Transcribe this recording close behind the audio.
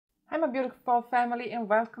my beautiful family, and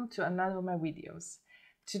welcome to another of my videos.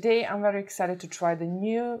 Today I'm very excited to try the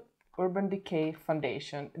new Urban Decay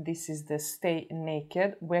foundation. This is the Stay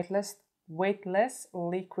Naked Weightless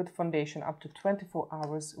Liquid Foundation up to 24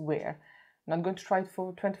 hours wear. I'm not going to try it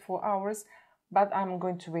for 24 hours, but I'm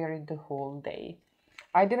going to wear it the whole day.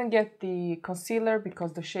 I didn't get the concealer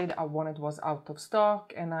because the shade I wanted was out of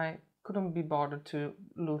stock and I couldn't be bothered to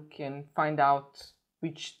look and find out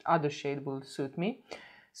which other shade will suit me.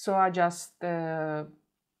 So I just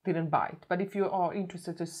didn't buy it. But if you are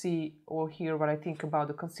interested to see or hear what I think about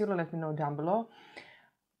the concealer, let me know down below.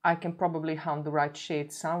 I can probably hunt the right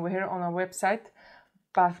shade somewhere on our website.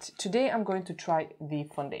 But today I'm going to try the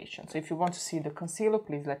foundation. So if you want to see the concealer,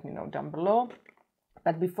 please let me know down below.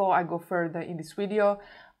 But before I go further in this video,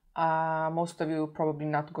 most of you are probably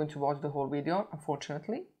not going to watch the whole video,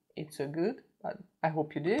 unfortunately. It's so good, but I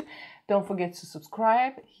hope you do. Don't forget to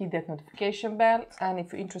subscribe, hit that notification bell, and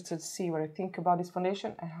if you're interested to see what I think about this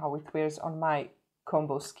foundation and how it wears on my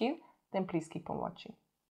combo skin, then please keep on watching.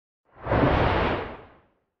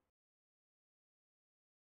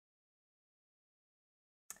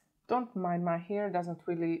 Don't mind my hair, doesn't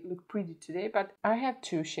really look pretty today, but I have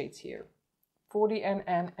two shades here,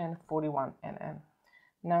 40NN and 41NN.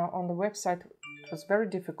 Now on the website it was very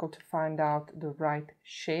difficult to find out the right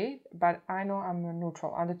shade, but I know I'm a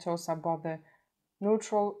neutral undertone, so I bought the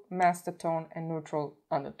neutral master tone and neutral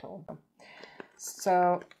undertone.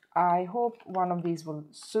 So I hope one of these will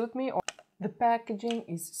suit me. The packaging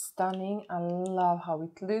is stunning. I love how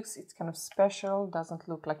it looks. It's kind of special, doesn't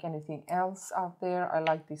look like anything else out there. I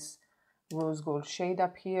like this rose gold shade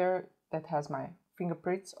up here that has my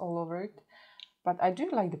fingerprints all over it. But I do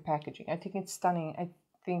like the packaging. I think it's stunning. I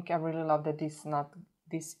think I really love that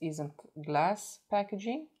this isn't glass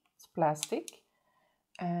packaging, it's plastic.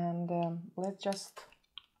 And let's just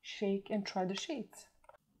shake and try the shades.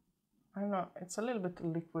 I don't know, it's a little bit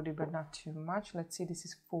liquidy but not too much. Let's see, this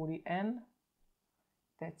is 40N.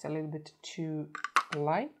 That's a little bit too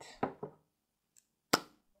light.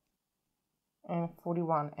 And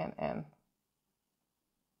 41NN.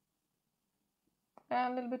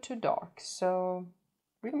 And a little bit too dark, so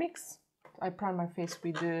we'll mix. I prime my face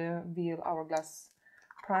with the Veil Hourglass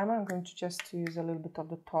primer. I'm going to just use a little bit of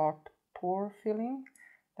the Tarte pore filling.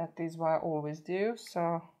 That is what I always do, so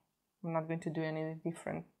I'm not going to do any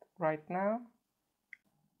different right now.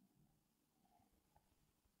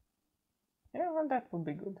 Yeah, well, that will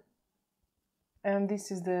be good. And this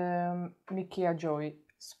is the Nikea Joy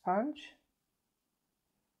sponge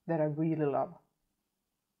that I really love.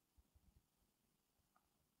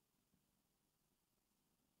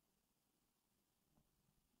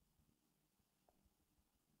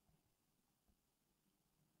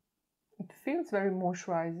 It feels very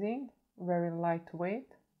moisturizing, very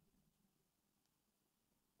lightweight.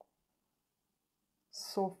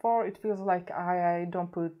 So far it feels like I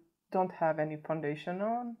don't have any foundation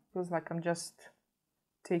on. Feels like I'm just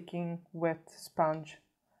taking wet sponge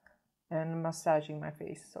and massaging my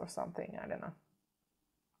face or something, I don't know.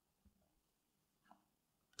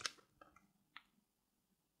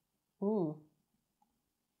 Ooh.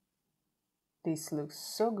 This looks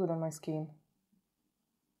so good on my skin.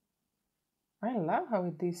 I love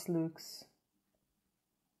how this looks.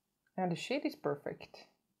 And the shade is perfect.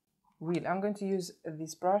 Really, I'm going to use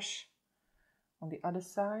this brush on the other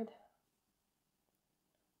side.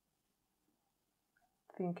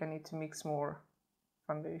 I think I need to mix more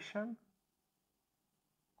foundation.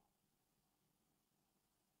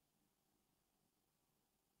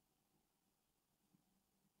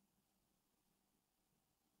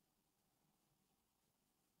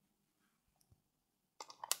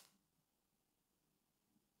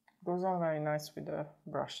 Goes on very nice with the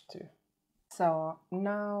brush too. So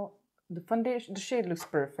now the foundation, the shade looks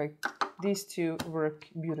perfect. These two work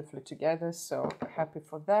beautifully together, so happy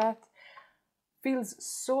for that. Feels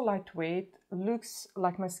so lightweight, looks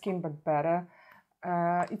like my skin but better.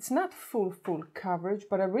 It's not full coverage,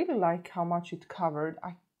 but I really like how much it covered.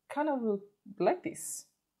 I kind of like this.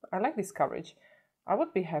 I like this coverage. I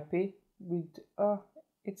would be happy with,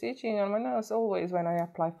 it's itching on my nose always when I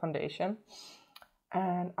apply foundation.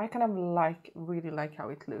 And I kind of really like how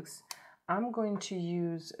it looks. I'm going to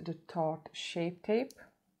use the Tarte Shape Tape.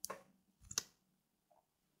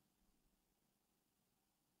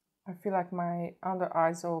 I feel like my under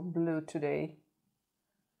eyes are blue today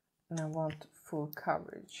and I want full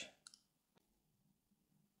coverage.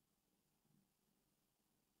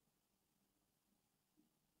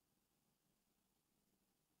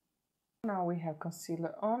 Now we have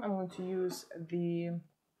concealer on. I'm going to use the...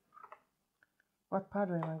 What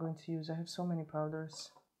powder am I going to use? I have so many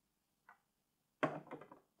powders.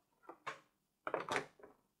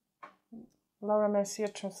 Laura Mercier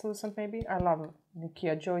translucent maybe. I love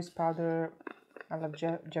Nikia Joyce powder. I love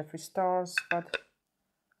Jeffree Stars, but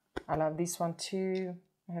I love this one too.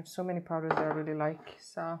 I have so many powders that I really like,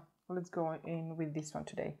 so let's go in with this one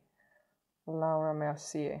today. Laura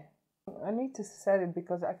Mercier. I need to set it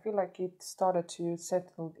because I feel like it started to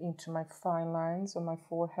settle into my fine lines on my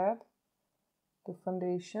forehead, the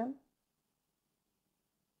foundation.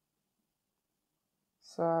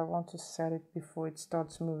 So I want to set it before it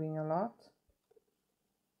starts moving a lot.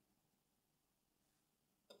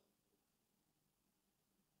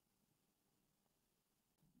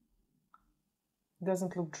 It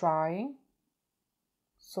doesn't look drying.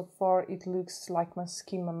 So far it looks like my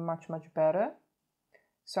skin much better.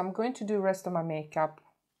 So I'm going to do the rest of my makeup.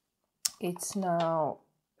 It's now,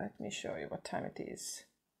 let me show you what time it is.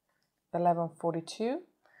 11:42,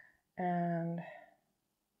 and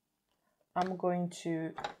I'm going to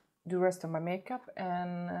do the rest of my makeup,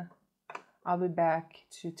 and I'll be back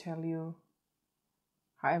to tell you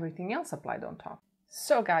how everything else applied on top.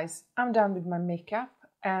 So guys, I'm done with my makeup,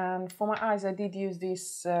 and for my eyes I did use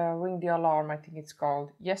this Ring the Alarm, I think it's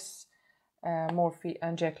called, yes, Morphe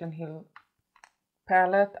and Jaclyn Hill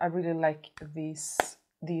palette. I really like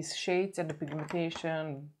these shades, and the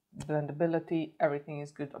pigmentation, blendability, everything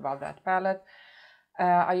is good about that palette.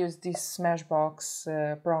 I use this Smashbox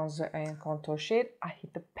bronzer and contour shade. I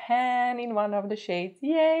hit the pan in one of the shades,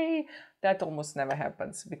 yay! That almost never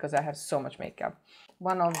happens because I have so much makeup.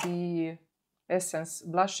 One of the Essence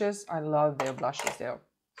blushes, I love their blushes, they're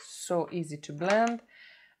so easy to blend.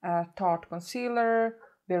 Tarte concealer,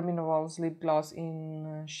 Bare Minerals lip gloss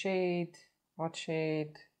in shade, what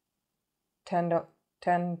shade?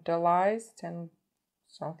 Tantalize,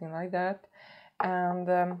 something like that. And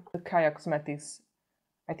Decay Cosmetics,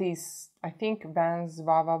 I think Vans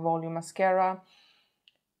Vava Volume Mascara,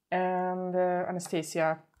 and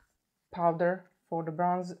Anastasia powder for the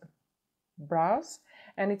brows.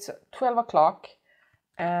 And it's 12 o'clock,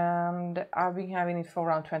 and I've been having it for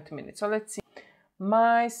around 20 minutes. So let's see.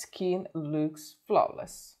 My skin looks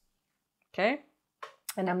flawless, okay?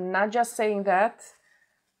 And I'm not just saying that.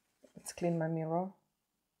 Let's clean my mirror.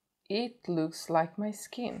 It looks like my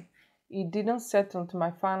skin. It didn't set into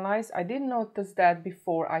my fine lines. I didn't notice that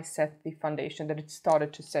before I set the foundation, that it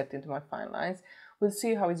started to set into my fine lines. We'll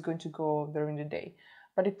see how it's going to go during the day.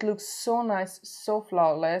 But it looks so nice, so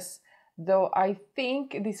flawless. Though I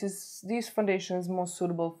think this foundation is more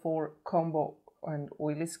suitable for combo and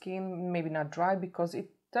oily skin, maybe not dry, because it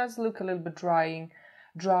does look a little bit dry.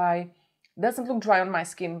 Doesn't look dry on my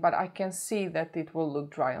skin, but I can see that it will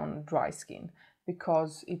look dry on dry skin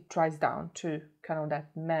because it dries down to kind of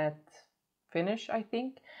that matte finish, I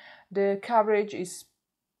think. The coverage is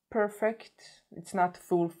perfect. It's not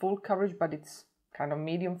full coverage, but it's kind of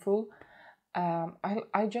medium full.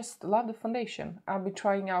 I just love the foundation. I'll be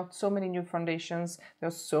trying out so many new foundations.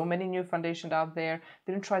 There's so many new foundations out there.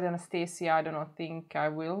 Didn't try the Anastasia. I don't think I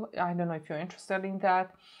will. I don't know if you're interested in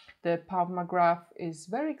that. The Palmograph is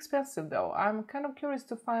very expensive though. I'm kind of curious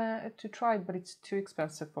to try it, but it's too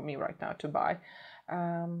expensive for me right now to buy.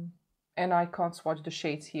 And I can't swatch the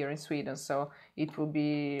shades here in Sweden, so it will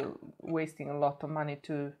be wasting a lot of money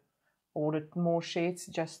to order more shades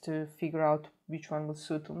just to figure out which one will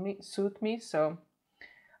suit me. So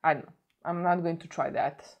I don't know. I'm not going to try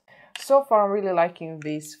that. So far I'm really liking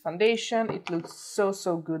this foundation. It looks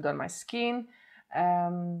so good on my skin.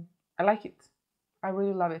 I like it. I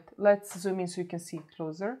really love it. Let's zoom in so you can see it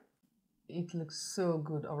closer. It looks so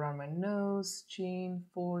good around my nose, chin,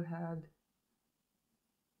 forehead.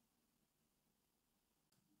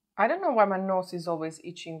 I don't know why my nose is always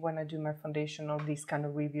itching when I do my foundation or these kind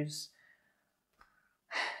of reviews.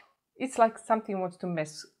 It's like something wants to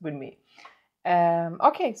mess with me.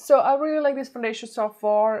 Okay, so I really like this foundation so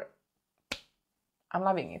far. I'm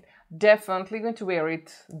loving it. Definitely going to wear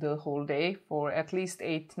it the whole day for at least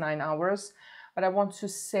 8-9 hours. But I want to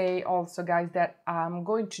say also, guys, that I'm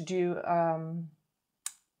going to do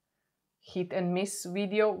hit and miss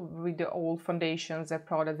video with the old foundations and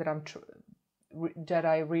products that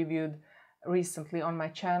I reviewed recently on my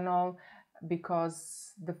channel,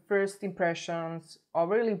 because the first impressions are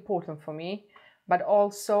really important for me. But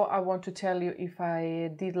also I want to tell you if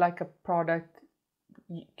I did like a product,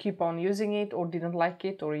 keep on using it, or didn't like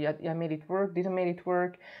it, or I made it work, didn't make it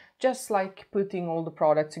work. Just like putting all the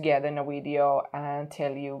products together in a video and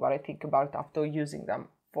tell you what I think about it after using them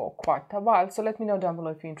for quite a while. So let me know down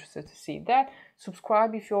below if you're interested to see that.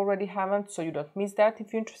 Subscribe if you already haven't, so you don't miss that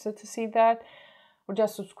if you're interested to see that. Or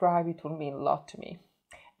just subscribe, it will mean a lot to me.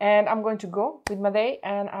 And I'm going to go with my day,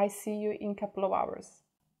 and I see you in a couple of hours.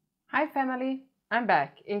 Hi family, I'm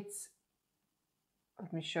back. It's,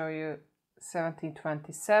 let me show you,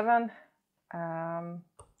 1727.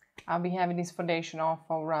 I'll be having this foundation off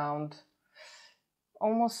around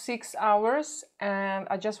almost 6 hours, and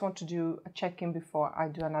I just want to do a check-in before I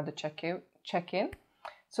do another check-in.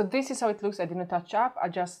 So this is how it looks. I didn't touch up. I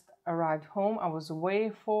just arrived home. I was away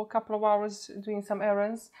for a couple of hours doing some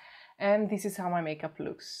errands, and this is how my makeup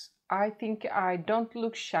looks. I think I don't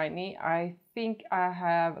look shiny. I think I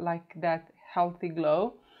have like that healthy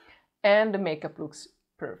glow, and the makeup looks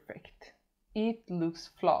perfect. It looks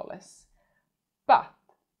flawless. But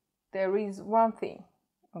there is one thing.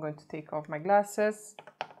 I'm going to take off my glasses.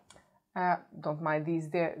 Don't mind these,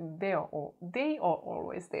 they are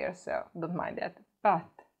always there, so don't mind that. But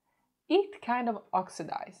it kind of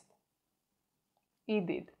oxidized. It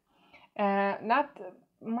did. Not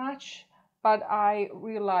much, but I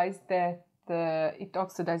realized that it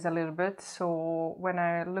oxidized a little bit. So when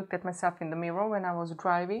I looked at myself in the mirror when I was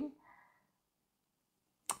driving,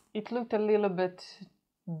 it looked a little bit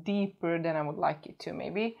deeper than I would like it to,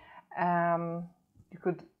 maybe. You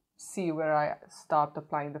could see where I start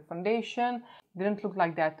applying the foundation. It didn't look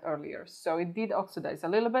like that earlier, so it did oxidize a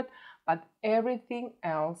little bit, but everything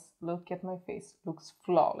else, look at my face, looks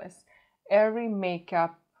flawless. Every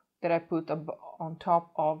makeup that I put on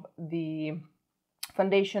top of the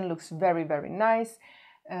foundation looks very, very nice.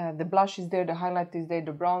 The blush is there, the highlight is there,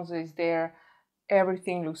 the bronzer is there.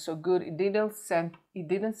 Everything looks so good. It didn't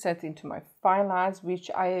set into my fine lines, which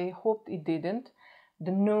I hoped it didn't.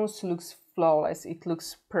 The nose looks flawless. It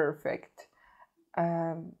looks perfect.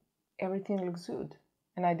 Everything looks good.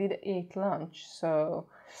 And I did eat lunch, so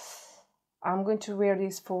I'm going to wear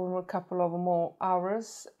this for a couple of more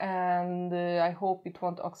hours, and I hope it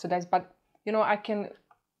won't oxidize. But you know,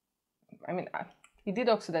 it did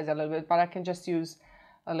oxidize a little bit, but I can just use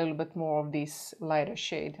a little bit more of this lighter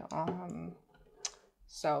shade,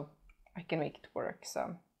 so I can make it work.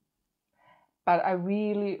 So. But I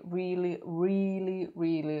really, really, really,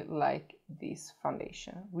 really like this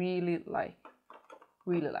foundation. Really like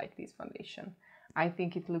this foundation. I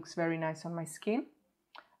think it looks very nice on my skin.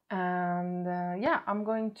 And yeah, I'm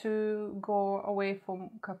going to go away for a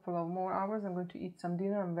couple of more hours. I'm going to eat some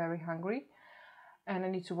dinner. I'm very hungry. And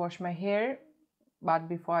I need to wash my hair. But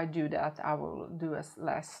before I do that, I will do a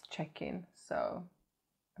last check-in. So,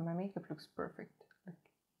 and my makeup looks perfect.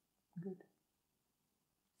 Good.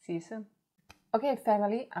 See you soon. Okay,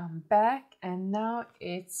 family, I'm back, and now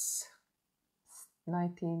it's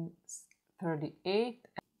 1938,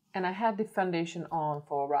 and I had the foundation on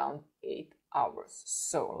for around 8 hours.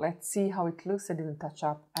 So let's see how it looks. I didn't touch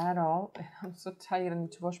up at all. I'm so tired. I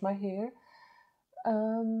need to wash my hair.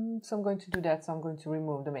 So I'm going to do that. So I'm going to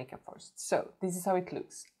remove the makeup first. So this is how it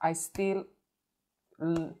looks. I still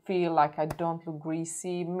feel like I don't look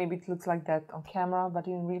greasy. Maybe it looks like that on camera, but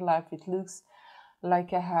in real life it looks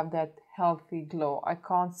like I have that healthy glow. I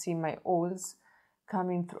can't see my oils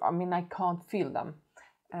coming through. I mean, I can't feel them.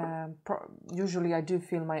 Usually I do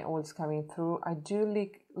feel my oils coming through. I do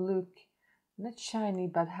look not shiny,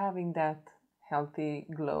 but having that healthy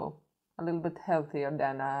glow, a little bit healthier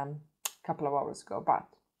than a couple of hours ago. But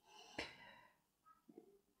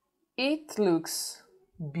it looks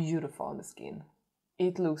beautiful on the skin.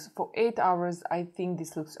 It looks, for 8 hours, I think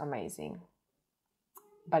this looks amazing.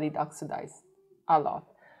 But it oxidized a lot.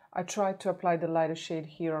 I tried to apply the lighter shade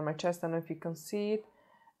here on my chest. I don't know if you can see it,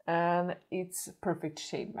 and it's perfect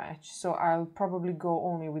shade match. So I'll probably go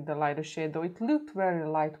only with the lighter shade, though it looked very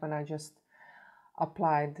light when I just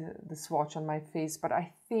applied the swatch on my face. But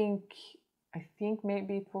I think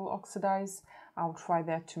maybe it will oxidize. I'll try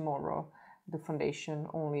that tomorrow. The foundation,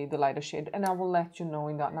 only the lighter shade, and I will let you know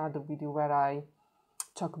in another video where I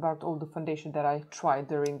talk about all the foundation that I tried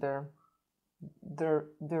during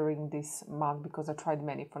this month, because I tried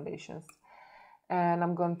many foundations, and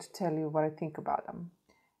I'm going to tell you what I think about them.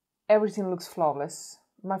 Everything looks flawless.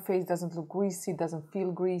 My face doesn't look greasy, doesn't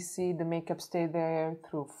feel greasy. The makeup stayed there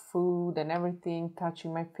through food and everything,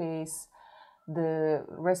 touching my face. The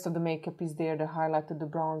rest of the makeup is there, the highlighter, the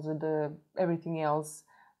bronzer, the everything else.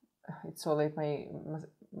 It's so late, my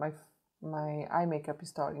eye makeup is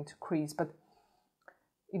starting to crease, but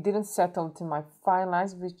it didn't settle into my fine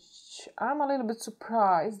lines, which I'm a little bit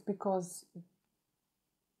surprised, because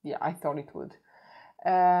yeah, I thought it would.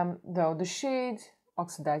 Though the shade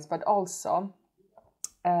oxidized, but also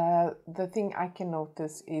the thing I can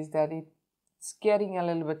notice is that it's getting a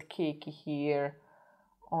little bit cakey here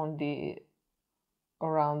on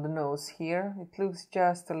around the nose here. It looks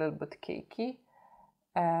just a little bit cakey.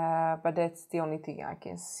 But that's the only thing I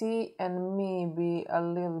can see, and maybe a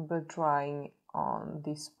little bit drying on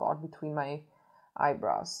this spot between my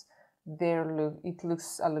eyebrows. there it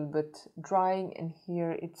looks a little bit drying, and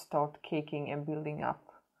here it starts caking and building up.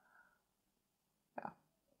 Yeah,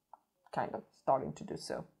 kind of starting to do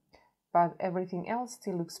so. But everything else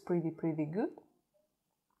still looks pretty good.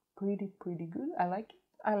 Pretty good. I like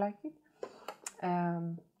it.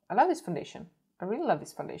 I love this foundation. I really love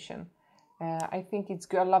this foundation. I think it's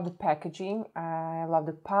good. I love the packaging. I love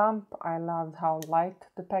the pump. I love how light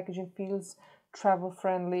the packaging feels. Travel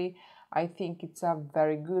friendly. I think it's a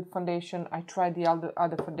very good foundation. I tried the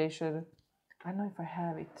other foundation. I don't know if I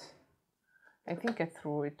have it. I think I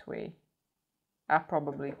threw it away.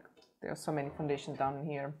 Probably. There are so many foundations down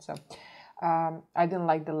here. So I didn't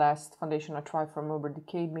like the last foundation I tried from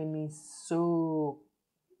Decay. It made me so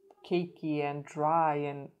cakey and dry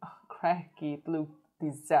and cracky. It looked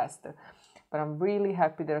disaster. But I'm really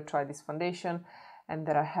happy that I tried this foundation and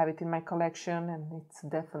that I have it in my collection, and it's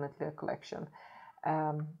definitely a collection.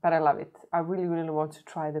 But I love it. I really want to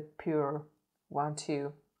try the pure one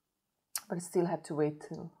too, but I still have to wait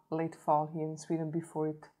till late fall here in Sweden before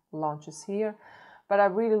it launches here. But I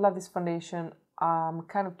really love this foundation. I'm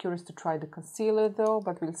kind of curious to try the concealer though,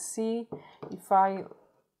 but we'll see. If I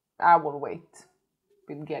will wait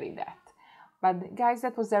with getting that. But guys,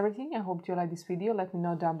 that was everything. I hope you liked this video. Let me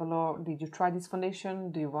know down below, did you try this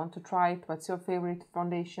foundation? Do you want to try it? What's your favorite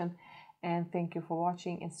foundation? And thank you for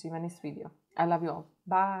watching, and see you in my next video. I love you all.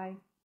 Bye.